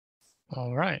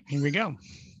All right, here we go.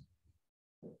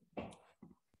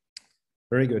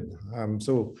 Very good.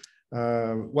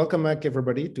 Welcome back,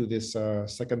 everybody, to this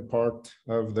second part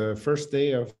of the first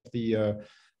day of the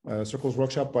Circles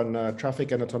workshop on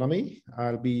traffic and autonomy.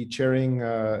 I'll be chairing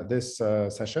this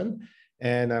session,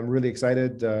 and I'm really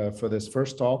excited for this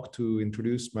first talk to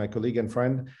introduce my colleague and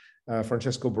friend,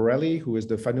 Francesco Borrelli, who is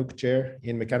the FANUC chair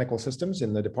in mechanical systems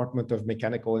in the Department of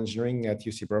Mechanical Engineering at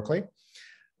UC Berkeley.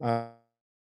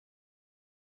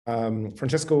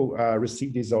 Francesco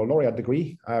received his laureate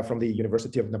degree from the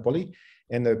University of Napoli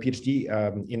and a PhD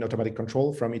in automatic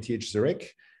control from ETH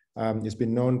Zurich. He's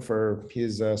been known for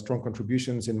his strong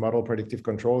contributions in model predictive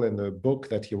control and the book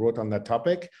that he wrote on that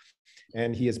topic.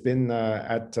 And he has been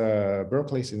at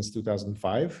Berkeley since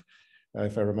 2005,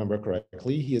 if I remember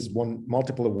correctly. He has won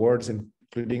multiple awards,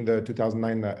 including the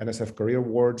 2009 NSF Career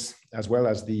Awards, as well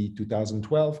as the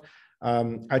 2012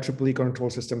 IEEE Control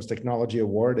Systems Technology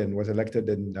Award, and was elected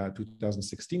in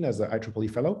 2016 as the IEEE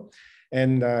Fellow.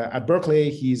 And at Berkeley,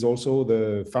 he's also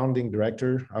the founding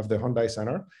director of the Hyundai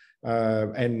Center.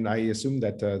 And I assume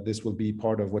that this will be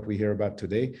part of what we hear about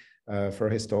today for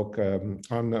his talk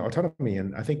on autonomy.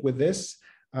 And I think with this,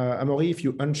 Amaury, if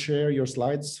you unshare your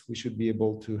slides, we should be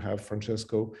able to have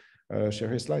Francesco share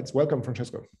his slides. Welcome,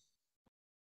 Francesco.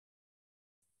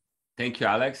 Thank you,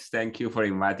 Alex. Thank you for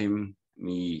inviting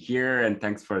me here, and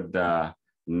thanks for the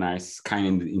nice,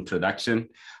 kind introduction.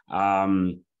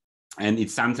 And it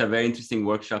sounds a very interesting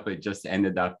workshop. It just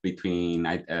ended up between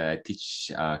I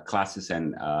teach classes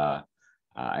and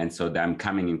so I'm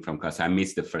coming in from class. I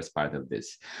missed the first part of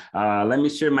this. Let me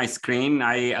share my screen.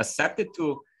 I accepted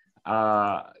to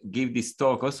give this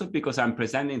talk also because I'm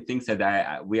presenting things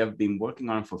that we have been working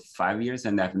on for 5 years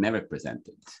and I've never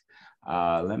presented.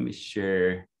 Let me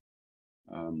share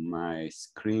my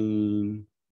screen.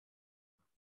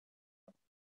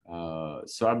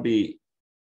 So I'll be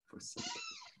for a second.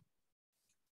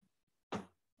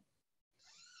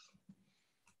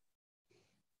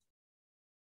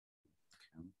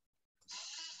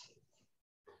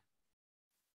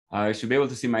 I should be able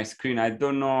to see my screen. I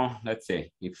don't know, let's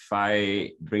see, if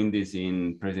I bring this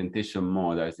in presentation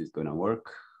mode, is this gonna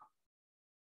work?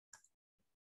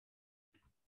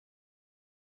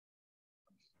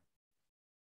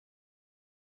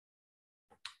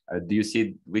 Do you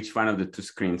see which one of the two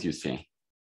screens you see?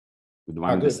 With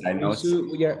one of the side notes?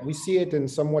 Yeah, we see it in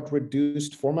somewhat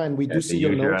reduced format, and we do see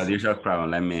your notes. The usual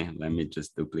problem. Let me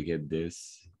just duplicate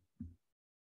this.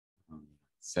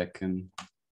 Second.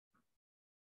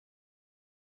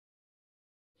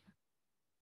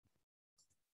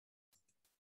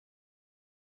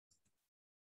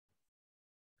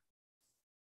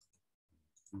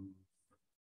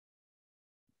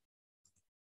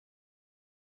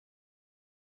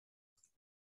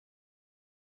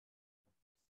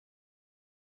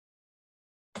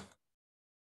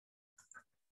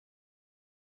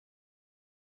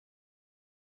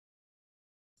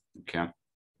 Okay.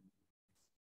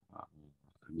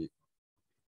 Let me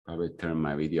probably turn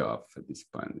my video off at this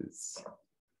point.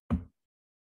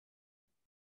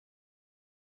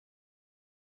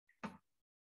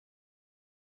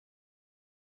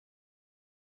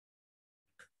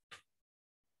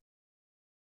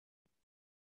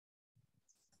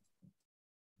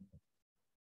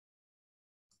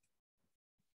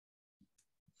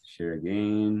 Share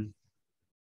again.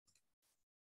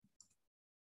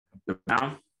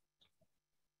 Now.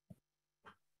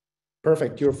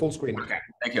 Perfect, you're full screen. Okay,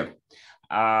 thank you.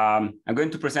 I'm going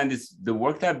to present the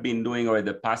work that I've been doing over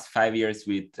the past 5 years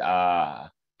with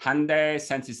Hyundai,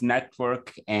 Sensis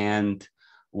Network, and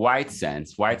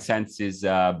WhiteSense. WhiteSense is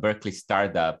a Berkeley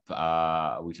startup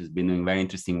which has been doing very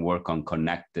interesting work on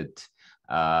connected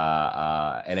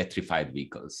electrified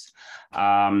vehicles.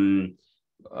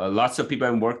 Lots of people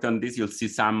have worked on this. You'll see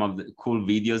some of the cool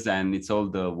videos, and it's all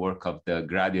the work of the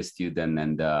graduate student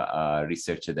and the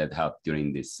researcher that helped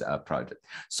during this project.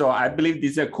 So I believe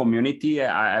this is a community.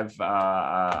 I've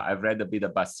read a bit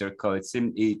about Circle.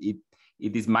 It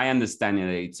is my understanding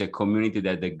that it's a community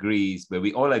that agrees, where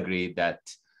we all agree that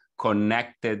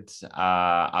connected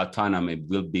autonomy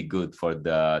will be good for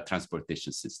the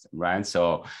transportation system, right?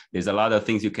 So there's a lot of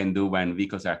things you can do when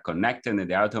vehicles are connected and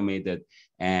they're automated,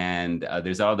 and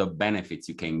there's a lot of benefits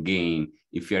you can gain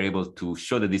if you're able to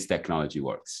show that this technology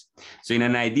works. So in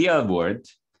an ideal world,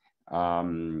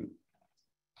 some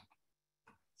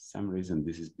reason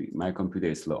my computer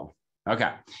is slow.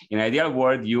 Okay, in an ideal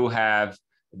world, you have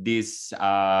this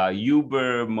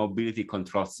Uber mobility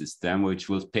control system, which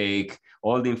will take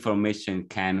all the information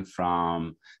can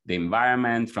from the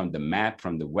environment, from the map,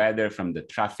 from the weather, from the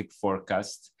traffic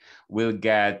forecast. We'll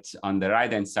get on the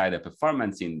right-hand side a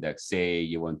performance index. Say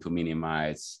you want to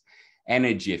minimize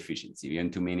energy efficiency, you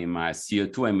want to minimize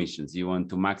CO2 emissions, you want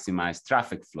to maximize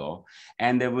traffic flow,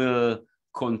 and they will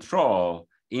control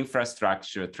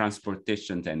infrastructure,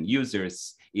 transportation, and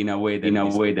users in a way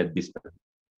that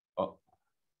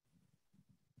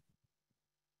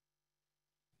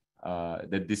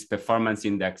this performance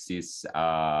index is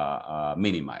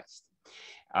minimized.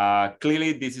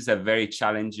 Clearly, this is a very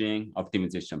challenging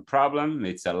optimization problem.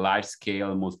 It's a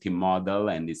large-scale multi-model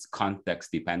and it's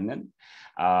context-dependent.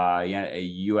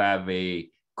 You have a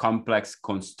complex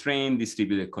constrained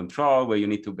distributed control where you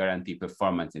need to guarantee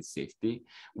performance and safety.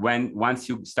 Once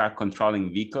you start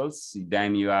controlling vehicles,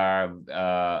 then you are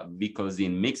vehicles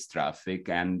in mixed traffic,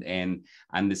 and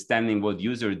understanding what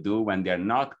users do when they're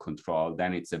not controlled,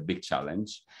 then it's a big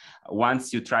challenge.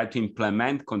 Once you try to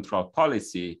implement control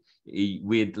policy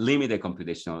with limited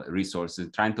computational resources,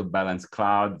 trying to balance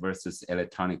cloud versus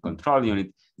electronic control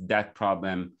unit, that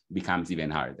problem becomes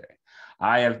even harder.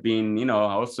 I have been,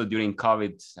 also during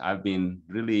COVID, I've been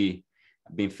really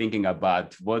thinking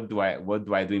about what do I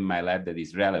do in my lab that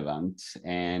is relevant.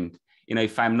 And,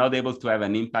 if I'm not able to have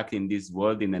an impact in this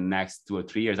world in the next 2 or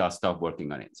 3 years, I'll stop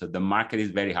working on it. So the market is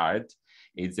very hard.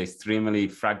 It's extremely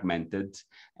fragmented.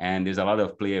 And there's a lot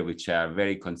of players which are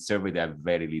very conservative,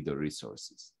 very little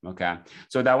resources. Okay.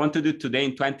 So what I want to do today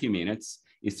in 20 minutes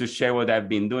is to share what I've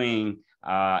been doing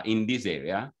in this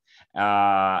area.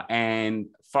 And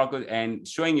focus and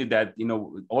showing you that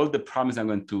all the problems I'm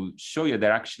going to show you,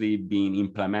 they're actually being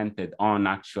implemented on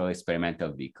actual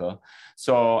experimental vehicle.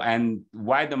 So, and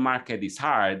why the market is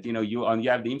hard, you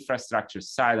have the infrastructure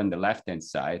side on the left-hand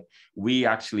side. We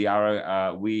actually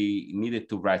we needed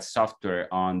to write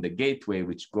software on the gateway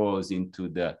which goes into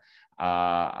the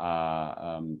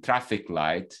traffic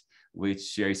light,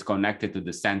 which is connected to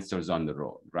the sensors on the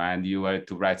road, right? And you were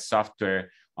to write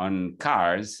software on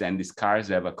cars, and these cars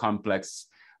have a complex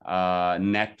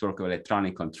network of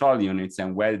electronic control units,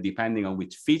 and where, depending on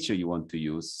which feature you want to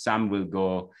use, some will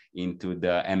go into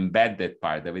the embedded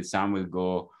part of it, some will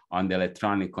go on the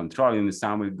electronic control unit,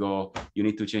 some will go, you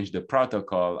need to change the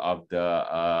protocol of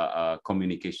the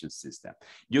communication system.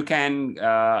 You can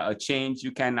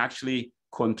you can actually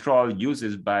control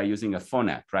users by using a phone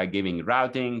app, right? Giving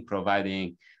routing,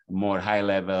 providing more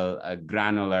high-level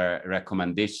granular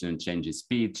recommendation, changing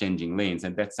speed, changing lanes,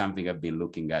 and that's something I've been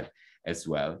looking at as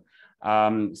well.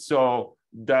 So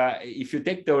if you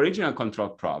take the original control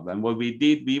problem, what we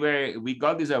did, we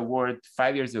got this award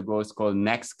 5 years ago. It's called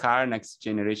Next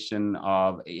Generation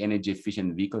of Energy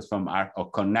Efficient Vehicles or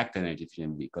Connected Energy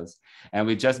Efficient Vehicles, and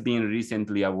we've just been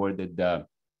recently awarded the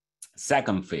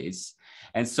second phase.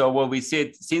 And so what we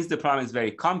said, since the problem is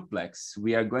very complex,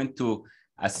 we are going to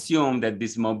assume that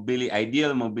this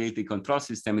ideal mobility control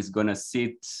system is going to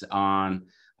sit on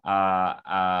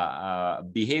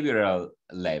behavioral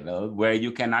level, where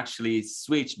you can actually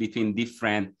switch between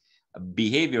different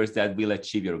behaviors that will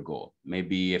achieve your goal.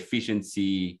 Maybe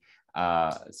efficiency,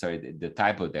 the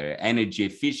typo there, energy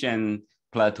efficient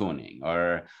platooning,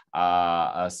 or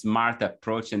a smart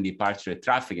approach and departure at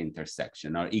traffic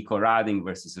intersection, or eco routing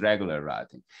versus regular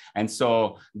routing. And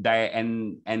so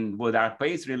and what our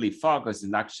place really focused,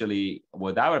 and actually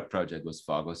what our project was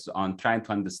focused on, trying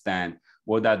to understand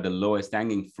what are the lowest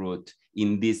hanging fruit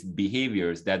in these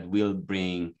behaviors that will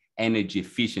bring energy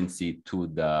efficiency to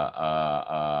the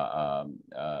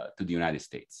United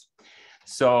States.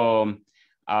 So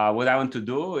what I want to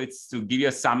do is to give you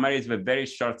a summary. It's a very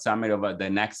short summary of the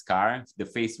next car, the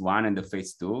phase 1 and the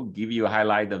phase 2, give you a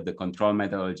highlight of the control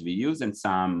methodology we use and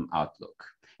some outlook.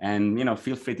 And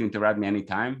feel free to interrupt me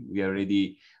anytime. We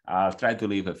already try to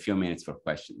leave a few minutes for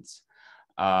questions.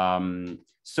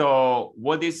 So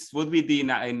what we did in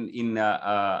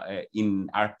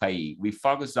ARPA-E, we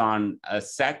focus on a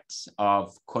set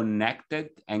of connected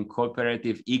and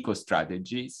cooperative eco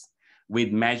strategies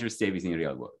with measured savings in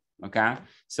real world. Okay,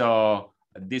 so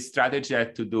this strategy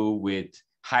had to do with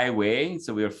highway.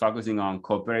 So we are focusing on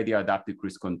cooperative adaptive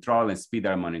cruise control and speed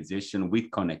harmonization with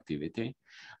connectivity.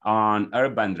 On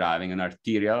urban driving and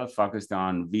arterial, focused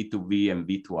on V2V and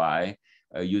V2I,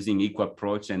 using eco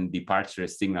approach and departure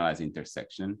signal as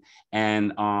intersection.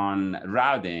 And on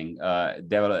routing,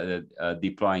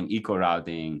 deploying eco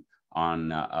routing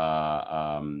on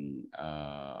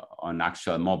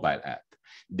actual mobile app.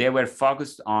 They were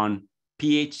focused on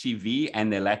PHEV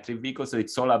and electric vehicles. So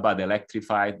it's all about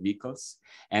electrified vehicles.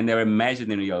 And they were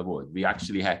measured in real world. We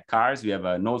actually had cars. We have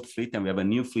an old fleet and we have a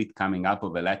new fleet coming up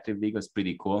of electric vehicles.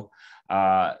 Pretty cool.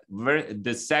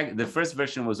 The first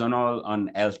version was on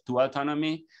L2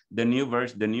 autonomy. The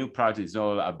new project is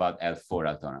all about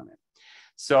L4 autonomy.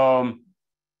 So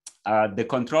the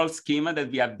control schema that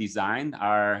we have designed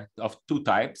are of two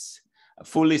types.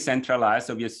 Fully centralized,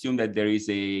 so we assume that there is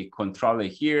a controller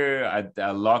here at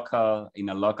a local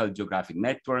geographic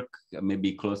network,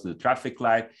 maybe close to the traffic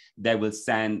light, that will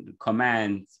send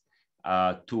commands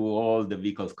to all the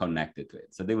vehicles connected to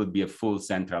it. So they would be a full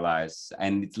centralized,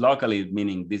 and it's locally,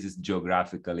 meaning this is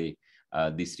geographically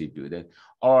distributed,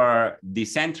 or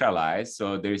decentralized.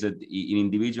 So there's an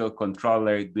individual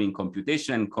controller doing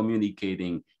computation and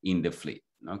communicating in the fleet.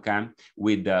 Okay,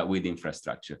 with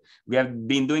infrastructure. We have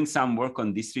been doing some work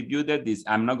on distributed.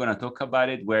 I'm not going to talk about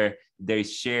it, where there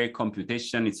is shared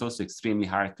computation. It's also extremely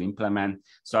hard to implement.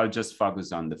 So I'll just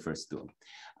focus on the first two.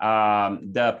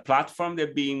 The platform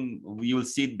you'll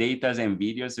see data and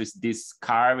videos is this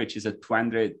car, which is a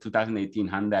 2018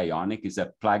 Hyundai Ioniq. It's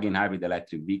a plug-in hybrid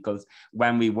electric vehicles.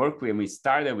 When we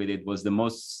started with it, was the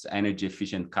most energy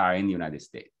efficient car in the United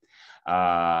States.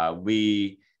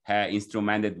 We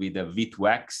instrumented with the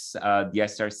V2X, the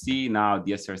SRC. Now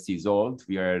the SRC is old.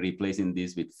 We are replacing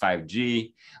this with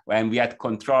 5G. And we had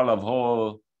control of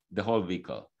the whole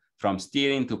vehicle, from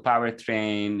steering to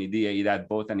powertrain. It had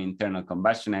both an internal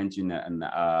combustion engine and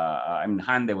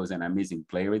Hyundai was an amazing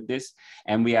player with this.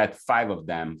 And we had 5 of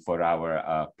them for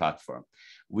our platform.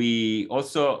 We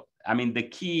also, the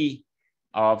key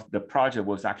of the project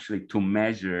was actually to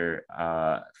measure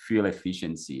fuel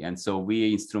efficiency. And so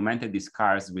we instrumented these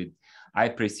cars with high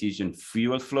precision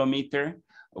fuel flow meter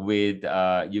with,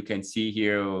 you can see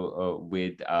here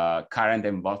with current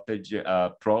and voltage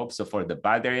probes. So for the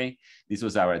battery, this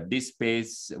was our disk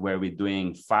space where we're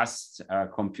doing fast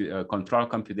control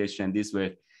computation. This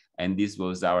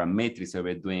was our matrix where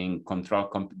we're doing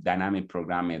dynamic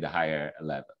programming at a higher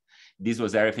level.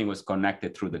 Everything was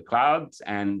connected through the clouds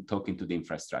and talking to the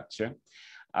infrastructure.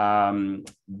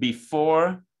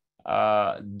 Before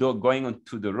going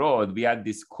onto the road, we had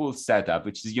this cool setup,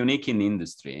 which is unique in the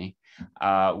industry,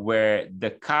 where the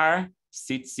car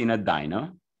sits in a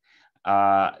dyno.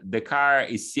 The car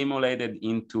is simulated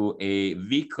into a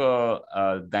vehicle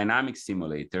dynamic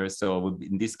simulator. So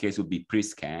in this case, it would be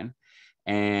pre-scan.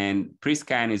 And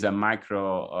pre-scan is a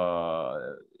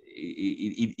micro,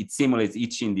 it simulates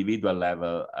each individual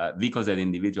level, vehicles at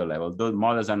individual level. Those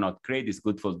models are not great. It's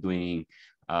good for doing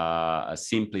a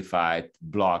simplified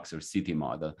blocks or city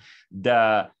model.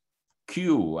 The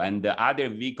queue and the other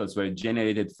vehicles were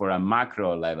generated for a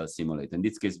macro level simulator. In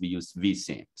this case, we used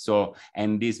vSim. So,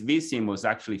 and this vSim was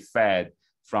actually fed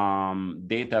from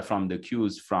data from the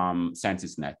queues from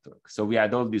Census Network. So we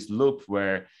had all this loop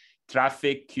where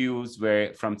traffic queues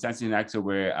were from Census Network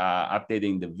were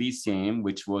updating the vSim,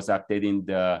 which was updating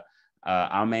the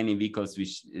how many vehicles we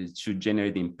should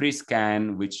generate in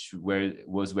pre-scan, which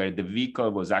was where the vehicle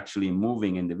was actually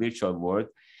moving in the virtual world.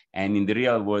 And in the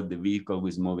real world, the vehicle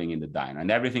was moving in the dyno. And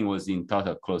everything was in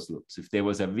total closed loop. So if there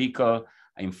was a vehicle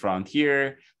in front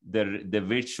here, the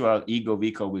virtual ego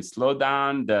vehicle will slow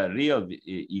down, the real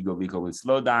ego vehicle will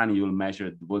slow down. You'll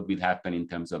measure what will happen in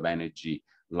terms of energy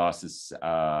losses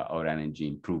or energy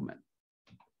improvement.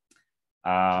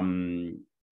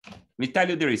 We tell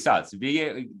you the results.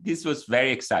 This was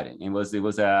very exciting. It was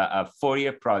a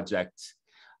 4-year project.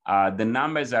 The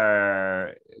numbers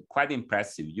are quite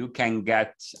impressive. You can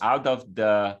get out of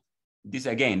this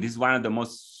is one of the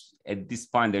most, at this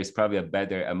point, there's probably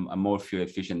a more fuel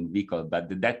efficient vehicle,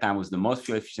 but at that time was the most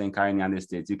fuel efficient car in the United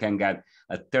States. You can get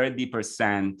a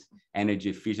 30% energy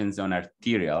efficiency on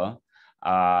arterial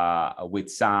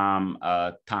with some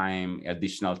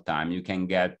additional time. You can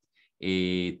get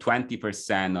a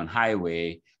 20% on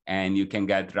highway, and you can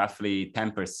get roughly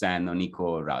 10% on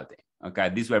eco routing. Okay,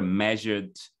 these were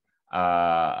measured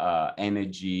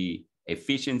energy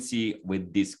efficiency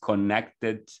with this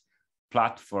connected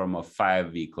platform of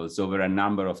 5 vehicles over a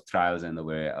number of trials and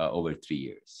over 3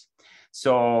 years.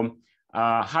 So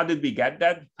how did we get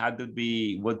that?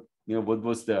 What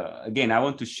was again, I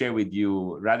want to share with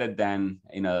you, rather than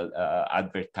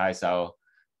advertise how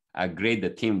great the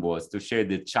team was, to share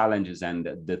the challenges and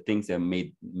the things that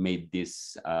made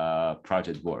this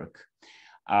project work.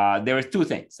 There were 2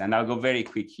 things, and I'll go very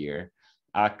quick here.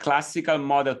 Classical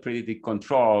model predictive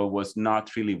control was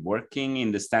not really working,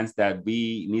 in the sense that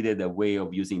we needed a way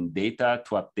of using data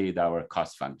to update our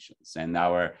cost functions and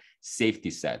our safety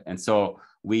set. And so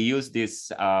we used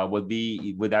this, what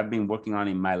we would have been working on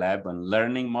in my lab on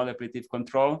learning model predictive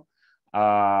control.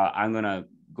 I'm gonna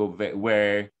go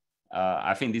where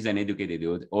I think this is an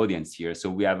educated audience here. So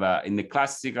we have in the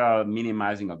classical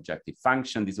minimizing objective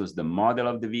function, this was the model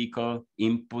of the vehicle,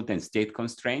 input and state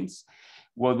constraints.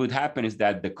 What would happen is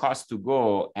that the cost to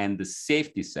go and the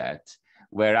safety set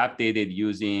were updated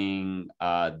using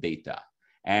data.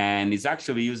 And it's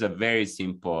actually used a very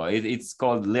simple, it's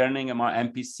called learning among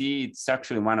MPC. It's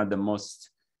actually one of the most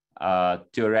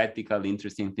theoretical,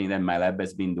 interesting thing that my lab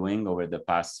has been doing over the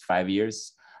past 5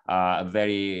 years. A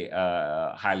very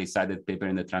highly cited paper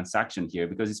in the transaction here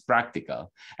because it's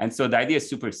practical. And so the idea is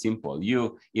super simple.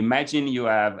 You imagine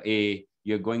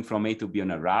you're going from A to B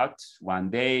on a route one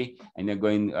day, and you're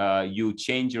going, you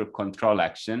change your control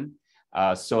action.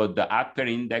 So the upper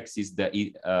index is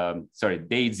day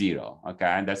 0, okay?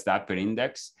 And that's the upper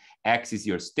index. X is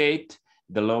your state.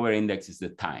 The lower index is the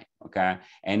time, okay?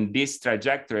 And this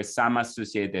trajectory has some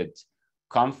associated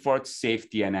comfort,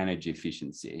 safety, and energy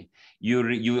efficiency.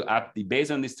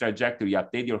 Based on this trajectory, you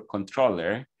update your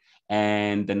controller,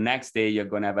 and the next day you're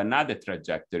gonna have another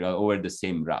trajectory over the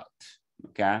same route,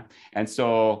 okay? And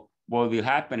so what will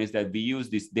happen is that we use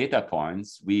these data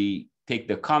points, we take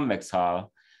the convex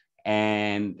hull,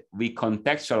 and we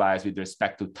contextualize with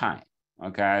respect to time,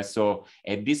 okay? So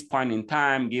at this point in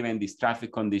time, given this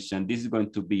traffic condition, this is going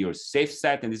to be your safe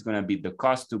set, and this is gonna be the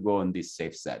cost to go on this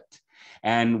safe set.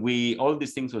 And all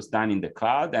these things was done in the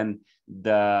cloud, and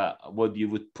what you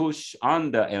would push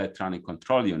on the electronic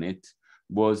control unit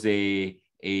was a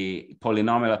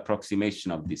polynomial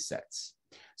approximation of these sets.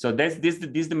 So this is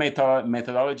the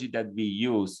methodology that we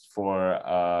used for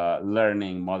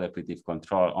learning model predictive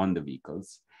control on the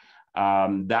vehicles.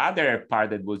 The other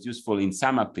part that was useful in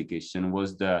some application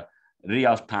was the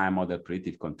real-time model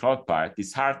predictive control part.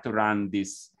 It's hard to run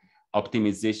this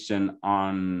optimization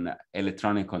on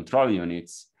electronic control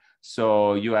units.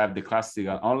 So you have the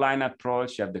classical online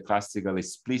approach, you have the classical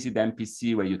explicit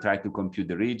MPC where you try to compute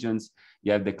the regions,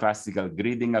 you have the classical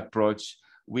gridding approach.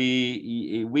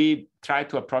 We try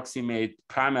to approximate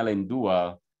primal and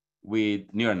dual with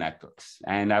neural networks.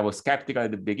 And I was skeptical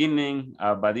at the beginning,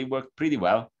 but it worked pretty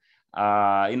well.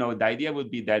 The idea would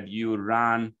be that you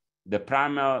run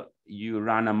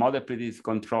a model predictive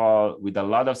control with a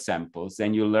lot of samples,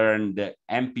 and you learn the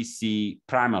MPC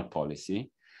primal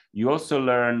policy. You also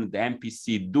learn the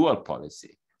MPC dual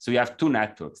policy. So you have two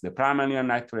networks, the primal neural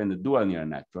network and the dual neural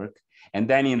network. And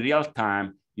then in real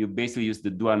time, you basically use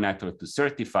the dual network to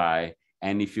certify.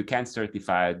 And if you can't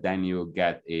certify, then you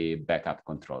get a backup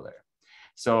controller.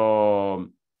 So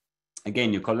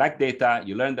again, you collect data,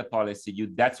 you learn the policy,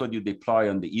 that's what you deploy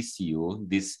on the ECU,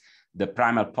 the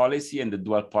primal policy and the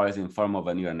dual policy in form of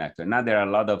a neural network. Now there are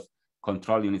a lot of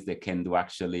control units that can do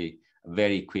actually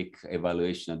very quick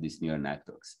evaluation of these neural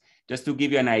networks. Just to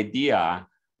give you an idea,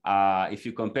 if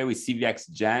you compare with CVX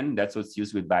Gen, that's what's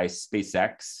used by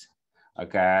SpaceX.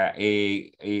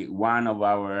 Okay, one of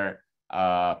our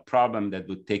problem that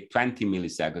would take 20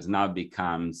 milliseconds now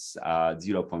becomes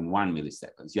 0.1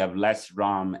 milliseconds. You have less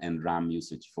ROM and RAM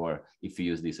usage if you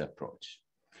use this approach.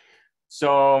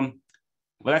 So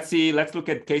well, let's look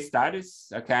at case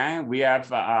studies, okay? We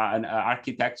have an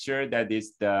architecture that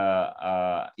is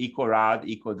the eco-route,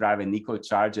 eco-drive, and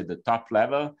eco-charge at the top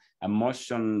level, a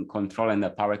motion control and a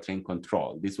powertrain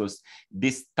control.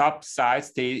 This top side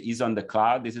is on the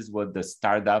cloud. This is what the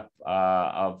startup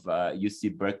of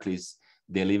UC Berkeley's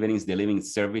delivering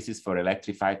services for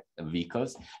electrified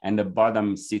vehicles, and the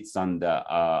bottom sits on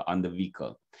the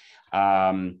vehicle.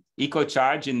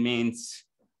 Eco-charging means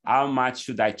how much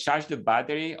should I charge the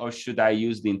battery, or should I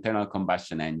use the internal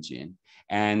combustion engine?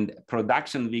 And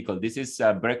production vehicle, this is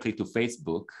Berkeley to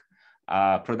Facebook.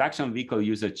 Production vehicle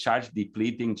use a charge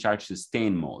depleting, charge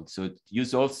sustain mode. So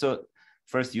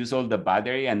first use all the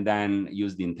battery and then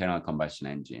use the internal combustion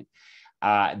engine.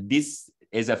 This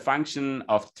is a function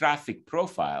of traffic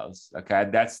profiles, okay?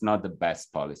 That's not the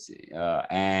best policy.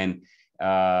 I'll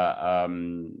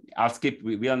skip,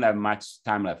 we don't have much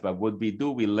time left, but what we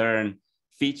do, we learn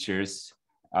features.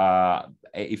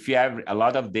 If you have a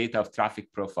lot of data of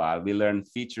traffic profile, we learn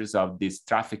features of this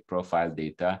traffic profile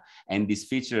data, and these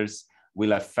features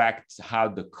will affect how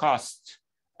the cost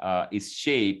is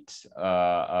shaped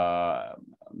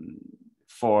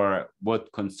for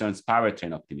what concerns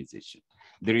powertrain optimization.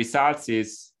 The results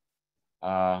is,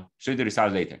 show you the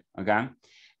results later, okay?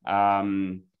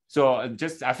 So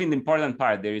just, I think the important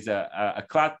part, there is a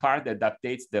cloud part that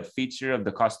updates the feature of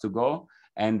the cost to go,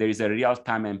 and there is a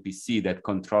real-time MPC that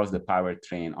controls the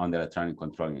powertrain on the electronic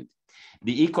control unit.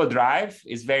 The eco-drive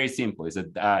is very simple. It's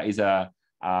a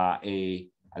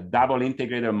double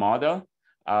integrator model.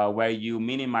 where you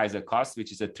minimize the cost,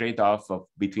 which is a trade-off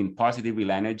between positive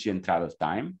wheel energy and travel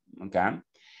time, okay?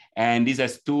 And this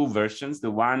has two versions.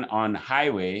 The one on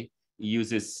highway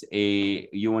uses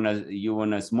you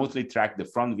wanna smoothly track the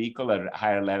front vehicle at a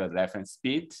higher level reference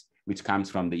speed, which comes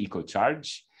from the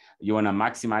EcoCharge. You wanna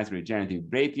maximize regenerative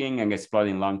braking and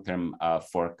exploiting long-term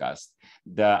forecast.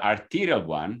 The arterial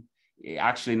one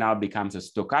actually now becomes a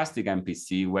stochastic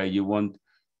MPC, where you want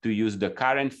to use the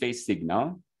current phase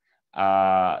signal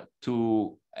and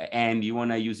you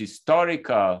wanna use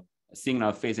historical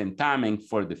signal phase and timing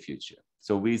for the future.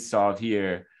 So we saw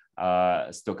here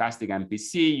stochastic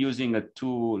MPC using a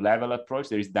two-level approach.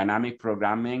 There is dynamic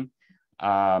programming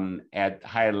at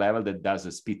higher level that does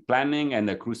the speed planning, and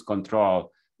the cruise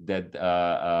control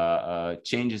that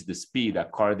changes the speed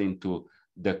according to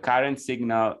the current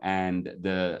signal and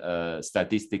the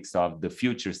statistics of the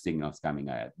future signals coming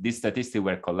ahead. These statistics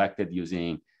were collected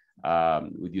using, by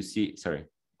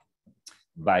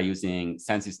using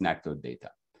census network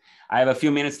data. I have a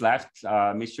few minutes left.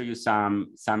 Let me show you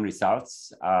some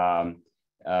results. We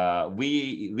are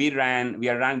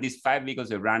running these 5 vehicles.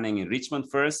 We're running in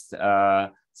Richmond first,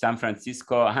 San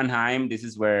Francisco, Anaheim. This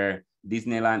is where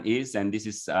Disneyland is, and this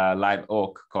is Live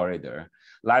Oak corridor.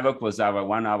 Live Oak was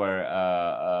one of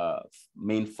our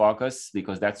main focus,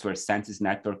 because that's where Census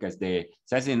Network,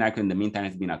 Census Network in the meantime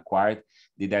has been acquired.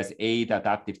 It has 8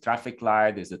 adaptive traffic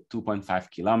lights. There's a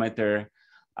 2.5 kilometer.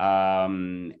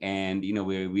 And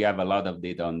we have a lot of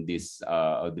data on this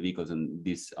of the vehicles on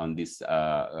this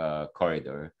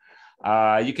corridor.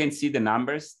 You can see the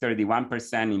numbers: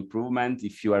 31% improvement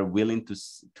if you are willing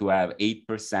to have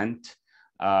 8%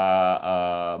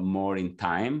 more in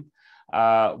time.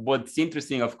 What's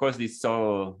interesting, of course, is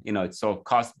it's so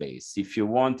cost-based. If you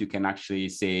want, you can actually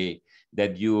say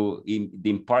that the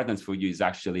importance for you is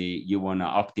actually you want to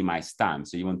optimize time.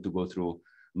 So you want to go through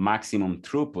maximum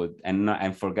throughput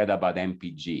and forget about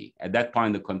MPG. At that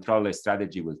point, the controller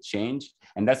strategy will change.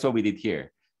 And that's what we did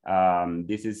here.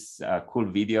 This is a cool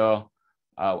video.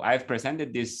 I've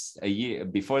presented this a year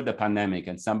before the pandemic,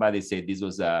 and somebody said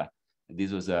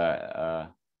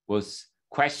was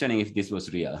questioning if this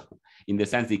was real, in the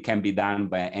sense it can be done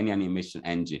by any animation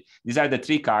engine. These are the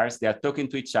 3 cars. They are talking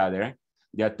to each other.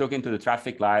 They are talking to the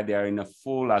traffic light. They are in a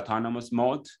full autonomous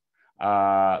mode.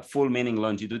 Full meaning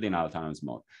longitudinal autonomous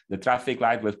mode. The traffic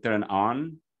light will turn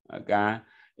on, okay?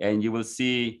 And you will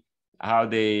see how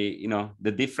the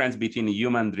difference between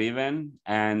human driven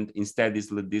and instead this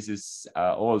is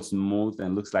all smooth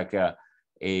and looks like a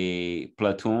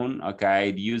platoon,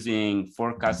 okay? Using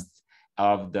forecast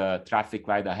of the traffic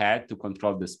light ahead to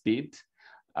control the speed.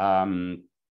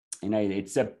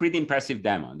 It's a pretty impressive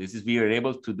demo. We were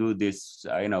able to do this,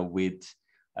 with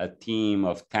a team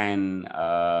of 10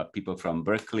 people from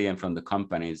Berkeley and from the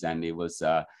companies, and there's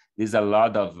a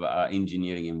lot of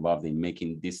engineering involved in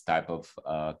making this type of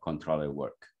controller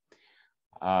work.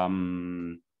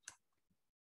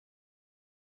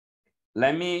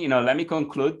 Let me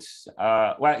conclude.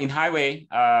 Well, in highway,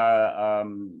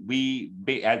 we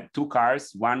had 2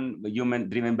 cars, one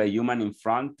driven by human in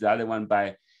front, the other one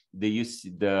by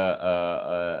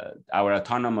our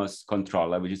autonomous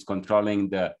controller, which is controlling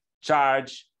the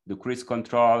charge, the cruise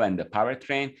control, and the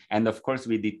powertrain. And of course,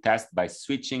 we did tests by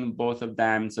switching both of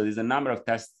them. So there's a number of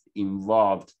tests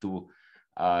involved to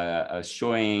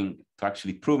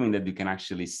actually proving that you can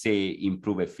actually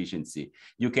improve efficiency.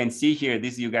 You can see here,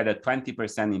 you get a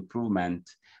 20% improvement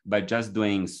by just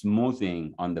doing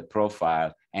smoothing on the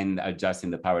profile and adjusting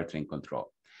the powertrain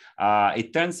control.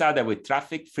 It turns out that with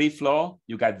traffic free flow,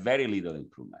 you got very little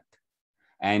improvement.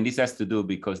 And this has to do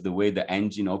because the way the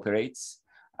engine operates,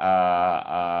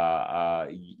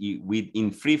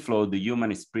 in free flow, the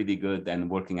human is pretty good and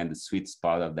working at the sweet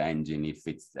spot of the engine if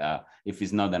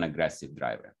it's not an aggressive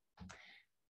driver.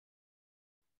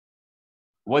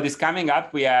 What is coming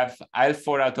up, we have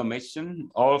L4 automation,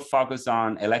 all focused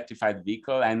on electrified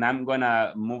vehicle. And I'm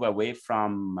gonna move away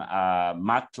from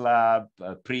MATLAB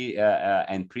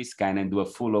and pre-scan and do a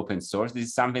full open source. This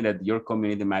is something that your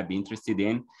community might be interested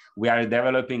in. We are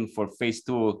developing for phase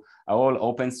 2, a whole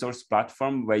open source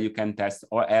platform where you can test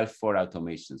all L4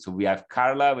 automation. So we have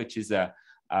Carla, which is a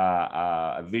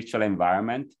virtual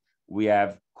environment. We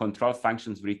have control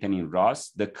functions written in ROS.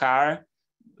 The car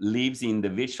lives in the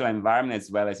virtual environment as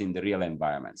well as in the real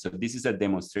environment. So this is a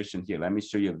demonstration here. Let me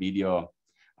show you a video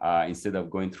instead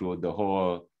of going through the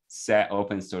whole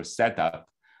open source setup.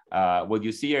 What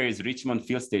you see here is Richmond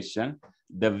Field Station.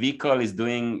 The vehicle is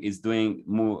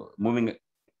moving.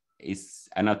 It's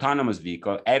an autonomous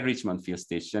vehicle at Richmond Field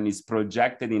Station. Is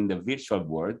projected in the virtual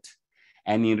world,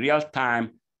 and in real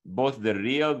time, both the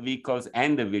real vehicles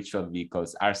and the virtual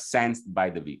vehicles are sensed by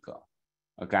the vehicle.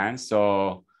 Okay,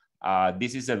 so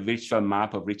this is a virtual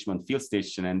map of Richmond Field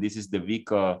Station, and this is the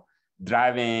vehicle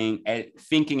driving,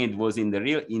 thinking it was in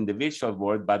the virtual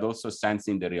world, but also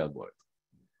sensing the real world.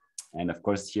 And of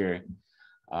course, here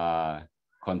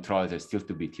controls are still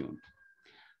to be tuned.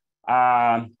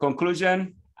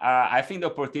 Conclusion. I think the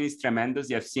opportunity is tremendous.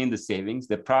 You have seen the savings.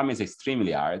 The problem is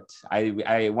extremely hard.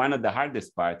 One of the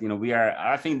hardest part,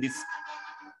 I think this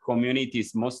community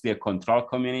is mostly a control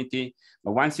community.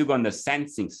 But once you go on the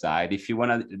sensing side, if you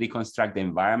want to reconstruct the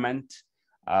environment,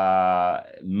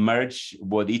 merge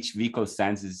what each vehicle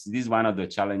senses, this is one of the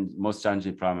most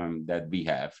challenging problem that we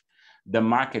have. The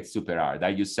market's super hard.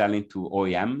 Are you selling to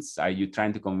OEMs? Are you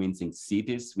trying to convincing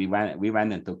cities? We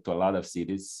went and talked to a lot of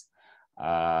cities.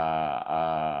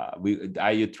 Are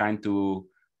you trying to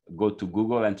go to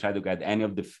Google and try to get any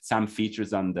of some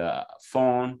features on the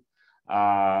phone?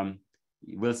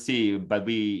 We'll see, but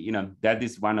that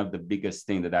is one of the biggest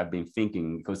things that I've been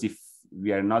thinking, because if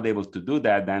we are not able to do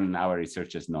that, then our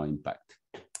research has no impact.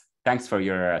 Thanks for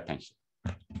your attention.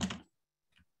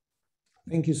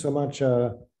 Thank you so much,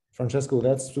 Francesco.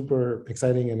 That's super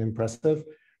exciting and impressive.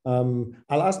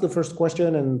 I'll ask the first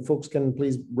question, and folks can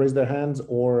please raise their hands,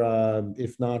 or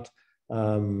if not,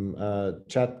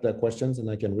 chat the questions and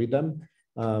I can read them.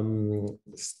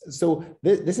 So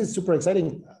this is super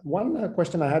exciting. One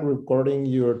question I had regarding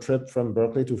your trip from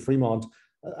Berkeley to Fremont,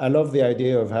 I love the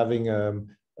idea of having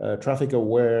traffic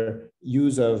aware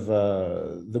use of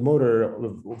the motor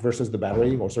versus the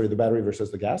battery, or sorry, the battery versus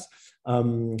the gas.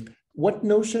 What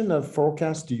notion of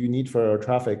forecast do you need for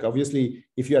traffic? Obviously,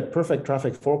 if you had perfect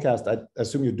traffic forecast, I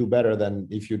assume you do better than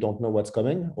if you don't know what's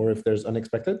coming or if there's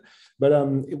unexpected. But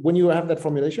when you have that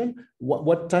formulation,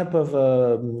 what type of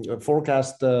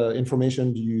forecast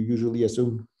information do you usually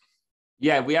assume?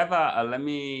 Yeah, we have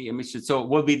so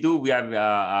what we do, we have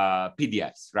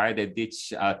PDFs, right? That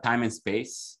teach time and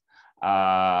space. We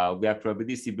have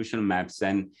probability distribution maps,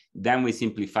 and then we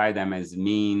simplify them as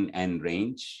mean and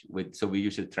range. So we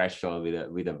use a threshold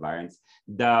with a variance.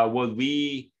 What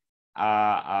we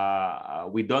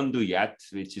don't do yet,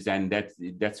 which is, and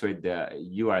that's where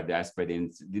you are the expert in.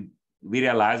 We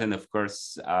realize, and of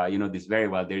course, you know this very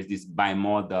well. There's this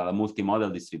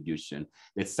multimodal distribution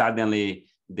that suddenly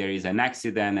there is an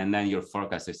accident, and then your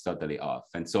forecast is totally off.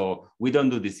 And so we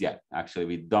don't do this yet. Actually,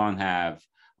 we don't have.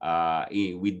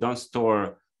 We don't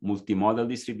store multimodal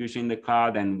distribution in the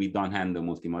cloud, and we don't handle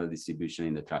multimodal distribution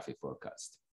in the traffic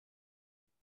forecast.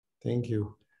 Thank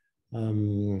you.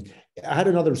 I had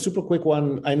another super quick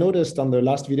one. I noticed on the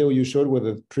last video you showed with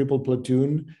a triple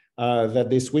platoon that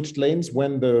they switched lanes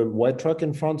when the white truck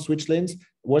in front switched lanes.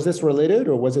 Was this related,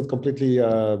 or was it completely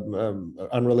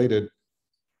unrelated?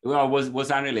 Well, it was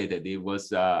unrelated. It was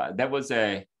that was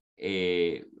a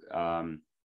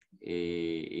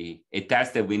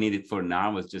test that we needed for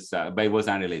now. Was just but it was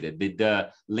unrelated. The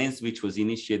lane switch was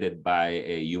initiated by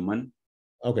a human.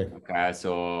 Okay.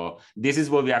 So this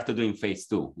is what we have to do in phase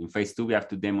 2. In phase 2, we have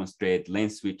to demonstrate lane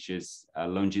switches,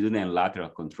 longitudinal and lateral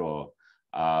control,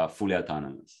 fully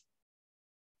autonomous.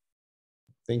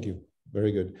 Thank you.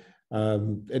 Very good.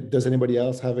 Does anybody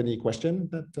else have any question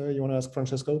that you want to ask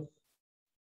Francesco?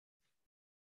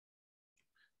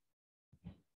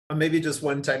 Maybe just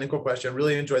one technical question.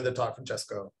 Really enjoyed the talk,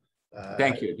 Francesco.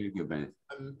 Thank you, Ben.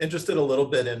 I'm interested a little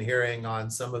bit in hearing on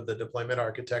some of the deployment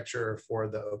architecture for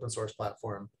the open source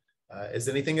platform. Is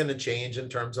anything going to change in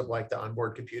terms of like the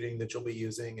onboard computing that you'll be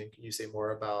using? And can you say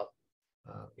more about,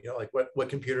 you know, like what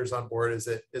computers on board? Is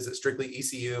it strictly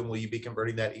ECU, and will you be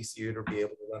converting that ECU to be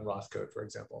able to run ROS code, for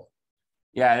example?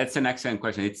 Yeah, that's an excellent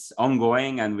question. It's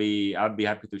ongoing, and I'll be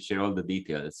happy to share all the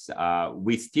details.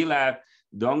 We still have,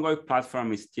 the ongoing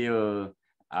platform is still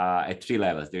at 3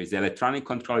 levels. There is electronic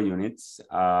control units,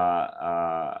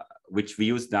 which we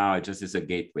use now just as a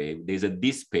gateway. There's a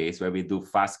DSpace where we do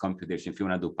fast computation if you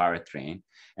want to do powertrain.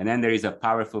 And then there is a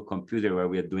powerful computer where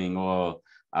we are doing all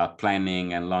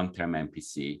planning and long-term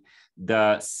MPC.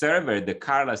 The server, the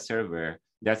Carla server,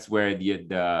 that's where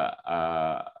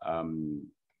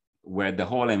where the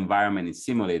whole environment is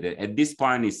simulated. At this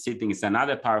point, it's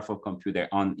another powerful computer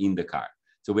in the car.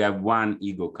 So we have one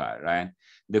ego car, right?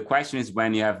 The question is,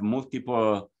 when you have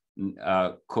multiple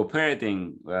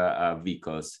cooperating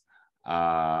vehicles,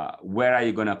 where are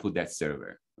you going to put that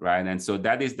server, right? And so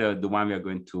that is the one we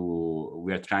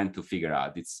are trying to figure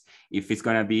out. If it's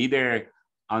going to be either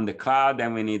on the cloud,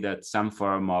 then we need some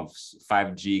form of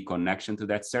 5G connection to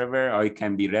that server, or it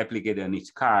can be replicated on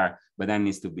each car, but then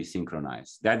needs to be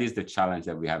synchronized. That is the challenge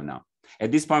that we have now. At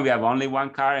this point, we have only one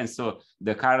car, and so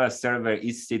the car server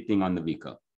is sitting on the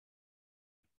vehicle.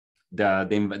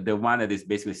 the one that is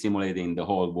basically simulating the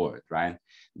whole world, right?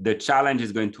 The challenge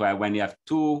is going to have when you have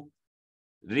two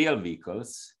real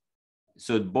vehicles.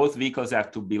 So both vehicles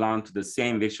have to belong to the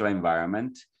same virtual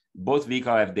environment. Both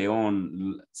vehicles have their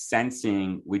own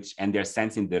sensing, and they're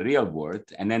sensing the real world.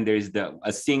 And then there is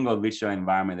a single virtual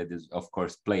environment that is, of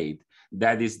course, played.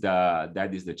 That is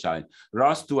the challenge.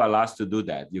 ROS 2 allows to do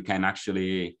that. You can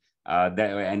actually,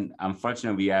 and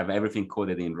unfortunately, we have everything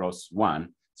coded in ROS 1.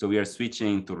 So we are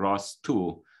switching to ROS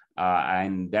 2.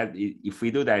 And that, if we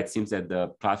do that, it seems that the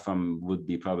platform would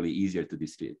be probably easier to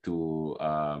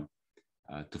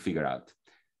figure out.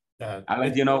 I'll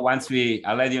let you know once we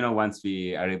are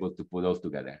able to put those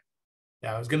together.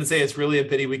 Yeah, I was going to say it's really a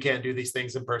pity we can't do these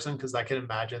things in person, because I can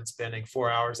imagine spending 4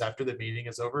 hours after the meeting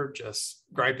is over just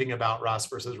griping about ROS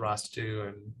versus ROS 2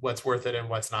 and what's worth it and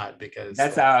what's not. Because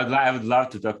that's I would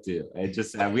love to talk to you. It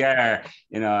just we are,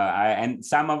 we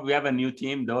have a new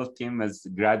team. Those team has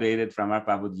graduated from up.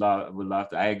 I would love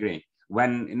to. I agree.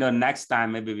 When next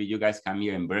time maybe you guys come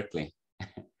here in Berkeley.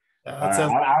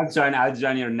 I'll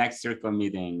join your next circle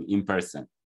meeting in person.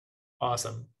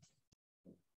 Awesome.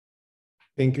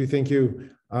 Thank you.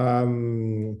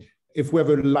 If we have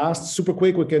a last super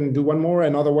quick, we can do one more,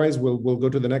 and otherwise we'll go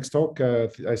to the next talk.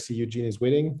 I see Eugene is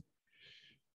waiting.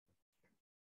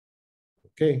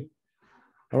 Okay.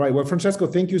 All right. Well, Francesco,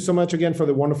 thank you so much again for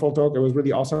the wonderful talk. It was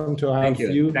really awesome to have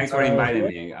you. Thanks for inviting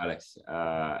me, Alex.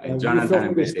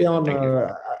 Jonathan, stay on.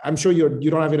 I'm sure you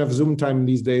don't have enough Zoom time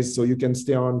these days, so you can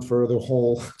stay on for the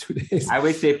whole 2 days. I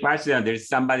will say partially, there's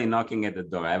somebody knocking at the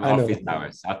door. I have office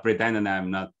hours. I'll pretend that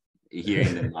I'm not here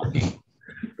in the knocking.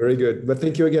 Very good. But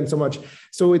thank you again so much.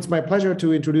 So it's my pleasure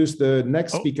to introduce the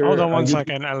next speaker. Hold on one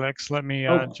second, Alex. Let me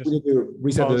just we need to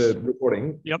reset the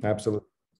recording. Yep. Absolutely.